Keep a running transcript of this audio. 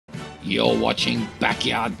You're watching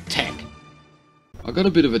Backyard Tech. I got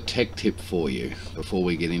a bit of a tech tip for you before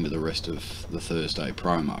we get into the rest of the Thursday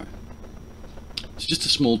promo. It's just a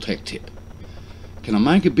small tech tip. Can I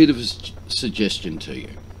make a bit of a suggestion to you?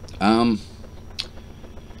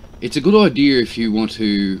 It's a good idea if you want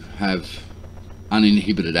to have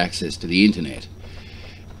uninhibited access to the internet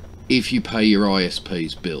if you pay your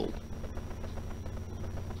ISP's bill.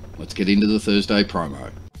 Let's get into the Thursday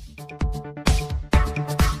promo.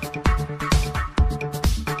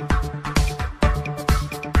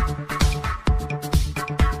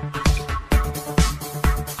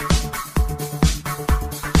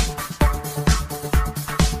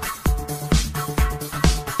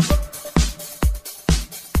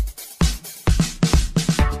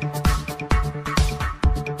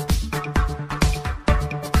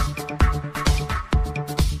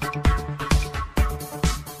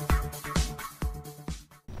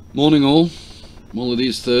 Morning all. Well, it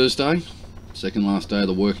is Thursday, second last day of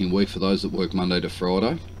the working week for those that work Monday to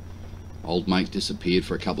Friday. Old mate disappeared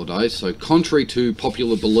for a couple of days, so contrary to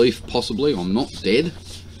popular belief, possibly, I'm not dead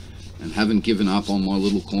and haven't given up on my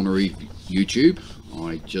little cornery YouTube.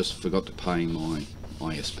 I just forgot to pay my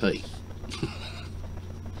ISP.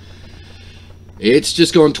 It's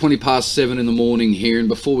just gone 7:20 in the morning here, and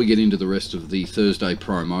before we get into the rest of the Thursday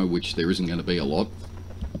promo, which there isn't going to be a lot,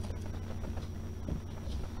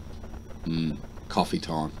 coffee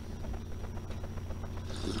time.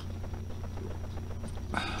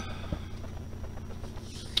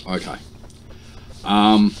 Okay.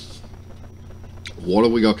 What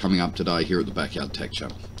have we got coming up today here at the Backyard Tech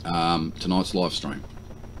Channel? Tonight's live stream.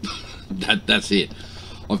 That's it.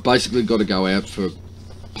 I've basically got to go out for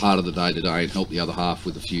part of the day today and help the other half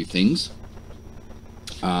with a few things.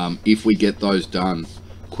 If we get those done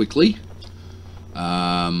quickly,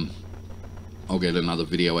 I'll get another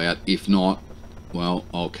video out. If not, well,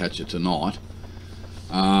 I'll catch it tonight.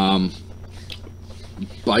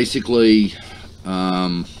 Basically,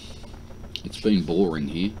 it's been boring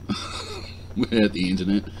here without the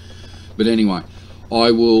internet. But anyway,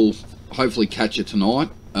 I will hopefully catch it tonight.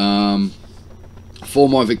 For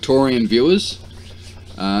my Victorian viewers,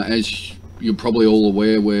 as you're probably all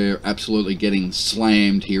aware, we're absolutely getting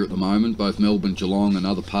slammed here at the moment, both Melbourne, Geelong and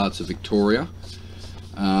other parts of Victoria.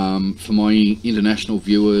 For my international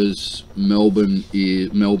viewers, Melbourne,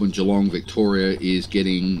 Geelong, Victoria is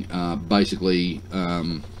getting basically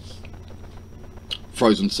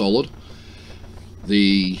frozen solid.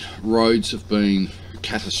 The roads have been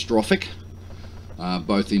catastrophic,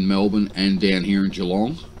 both in Melbourne and down here in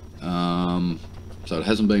Geelong. So it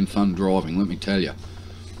hasn't been fun driving, let me tell you.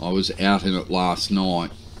 I was out in it last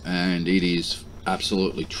night and it is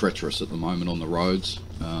absolutely treacherous at the moment on the roads.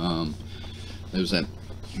 There was that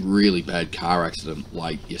really bad car accident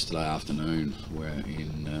late yesterday afternoon where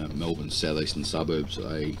in Melbourne's southeastern suburbs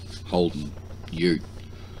a Holden ute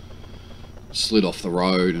slid off the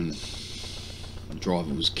road and the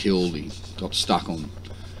driver was killed. He got stuck on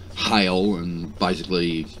hail and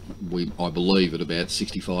basically, I believe at about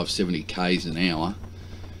 65-70 k's an hour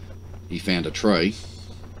he found a tree.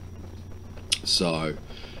 So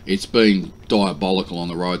it's been diabolical on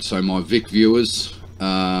the road. So my Vic viewers,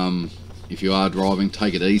 if you are driving,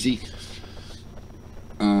 take it easy.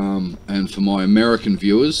 And for my American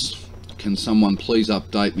viewers, can someone please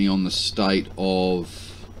update me on the state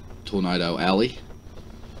of Tornado Alley?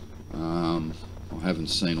 I haven't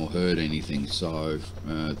seen or heard anything. So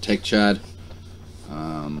Tech Chad,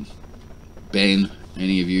 Ben,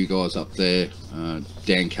 any of you guys up there,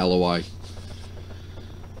 Dan Calloway,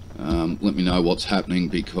 let me know what's happening,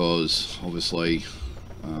 because obviously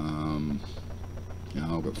you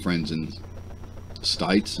know, I've got friends in the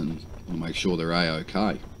States and I'll make sure they're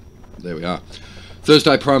A-OK. There we are.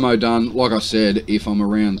 Thursday promo done. Like I said, if I'm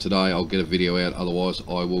around today, I'll get a video out. Otherwise,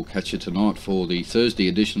 I will catch you tonight for the Thursday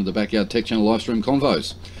edition of the Backyard Tech Channel livestream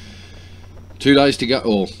convos. 2 days to go,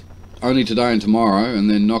 or only today and tomorrow, and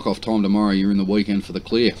then knock off time tomorrow. You're in the weekend for the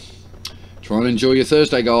clear. Try and enjoy your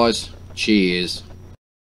Thursday, guys. Cheers.